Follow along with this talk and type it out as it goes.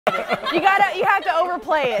You have to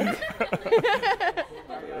overplay it.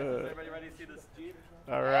 Everybody ready to see this Jeep?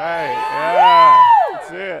 All right. Yeah.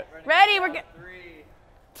 That's it. Ready? We're good. 3,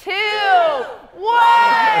 2, 1. All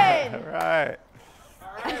right.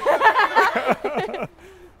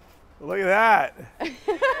 Look at that.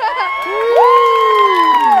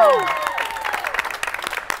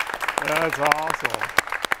 That's awesome.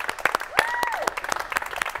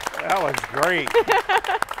 That looks great.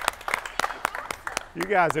 You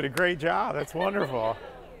guys did a great job. That's wonderful.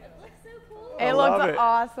 It looks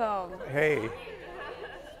awesome. Hey.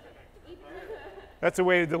 That's a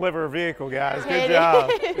way to deliver a vehicle, guys. Good job.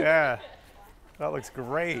 Yeah. That looks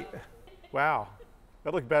great. Wow.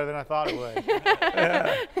 That looked better than I thought it would.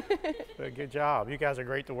 Yeah. Good job. You guys are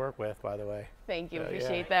great to work with, by the way. Thank you.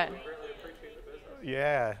 Appreciate that.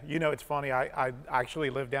 Yeah. You know, it's funny. I actually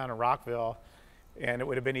live down in Rockville, and it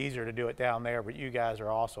would have been easier to do it down there, but you guys are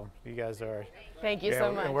awesome. You guys are. Thank you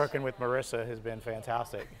so much. And working with Marissa has been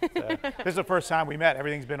fantastic. So, this is the first time we met.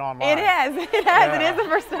 Everything's been online. It has. It has. Yeah. It is the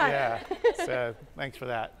first time. Yeah. So thanks for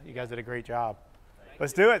that. You guys did a great job.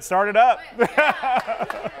 Let's do it. Start it up.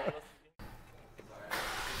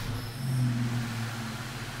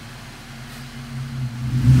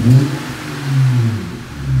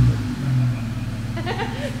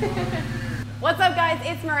 What's up, guys?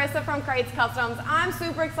 It's Marissa from Krietz Customs. I'm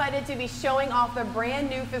super excited to be showing off the brand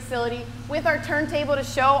new facility with our turntable to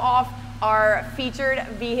show off our featured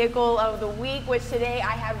vehicle of the week, which today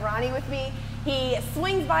I have Ronnie with me. He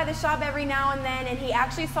swings by the shop every now and then, and he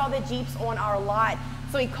actually saw the Jeeps on our lot.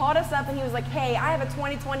 So he called us up and he was like, hey, I have a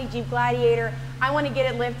 2020 Jeep Gladiator. I want to get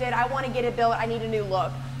it lifted. I want to get it built. I need a new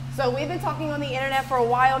look. So we've been talking on the internet for a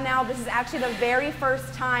while now. This is actually the very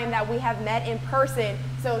first time that we have met in person.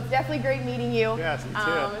 So it's definitely great meeting you. Yes, me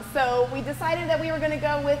too. So we decided that we were going to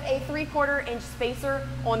go with a 3/4 inch spacer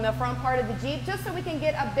on the front part of the Jeep, just so we can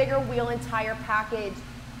get a bigger wheel and tire package.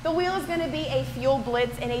 The wheel is going to be a Fuel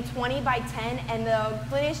Blitz in a 20x10, and the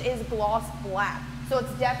finish is gloss black. So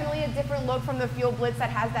it's definitely a different look from the Fuel Blitz that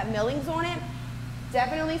has that millings on it.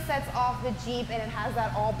 Definitely sets off the Jeep, and it has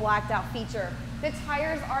that all blacked out feature. The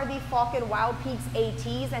tires are the Falcon Wild Peaks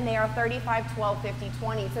ATs, and they are 35, 12, 50,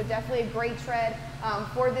 20. So definitely a great tread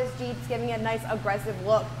for this Jeep. It's giving it a nice aggressive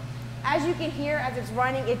look. As you can hear, as it's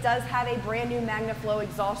running, it does have a brand new MagnaFlow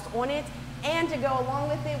exhaust on it. And to go along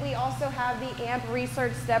with it, we also have the AMP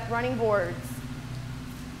Research Step running boards,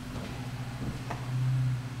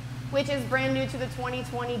 which is brand new to the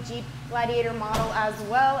 2020 Jeep Gladiator model as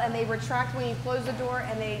well. And they retract when you close the door,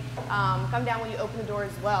 and they come down when you open the door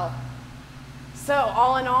as well. So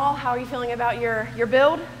all in all, how are you feeling about your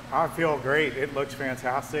build? I feel great. It looks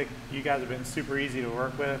fantastic. You guys have been super easy to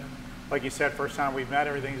work with. Like you said, first time we've met,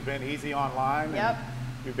 everything's been easy online. Yep.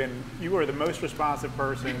 You were the most responsive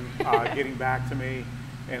person getting back to me,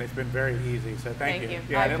 and it's been very easy. So thank you.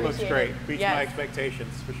 Yeah, and it looks great. Beats my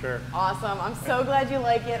expectations for sure. Awesome. I'm so glad you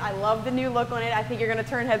like it. I love the new look on it. I think you're going to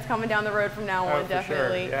turn heads coming down the road from now on,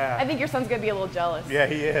 definitely. Sure. Yeah. I think your son's going to be a little jealous. Yeah,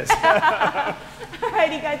 he is.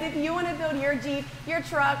 Alrighty, guys, if you want to build your Jeep, your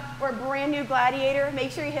truck, or a brand new Gladiator,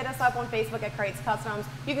 make sure you hit us up on Facebook at Krietz Customs.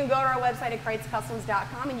 You can go to our website at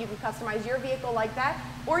KrietzCustoms.com, and you can customize your vehicle like that.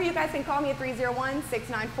 Or you guys can call me at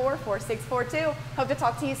 301-694-4642. Hope to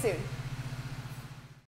talk to you soon.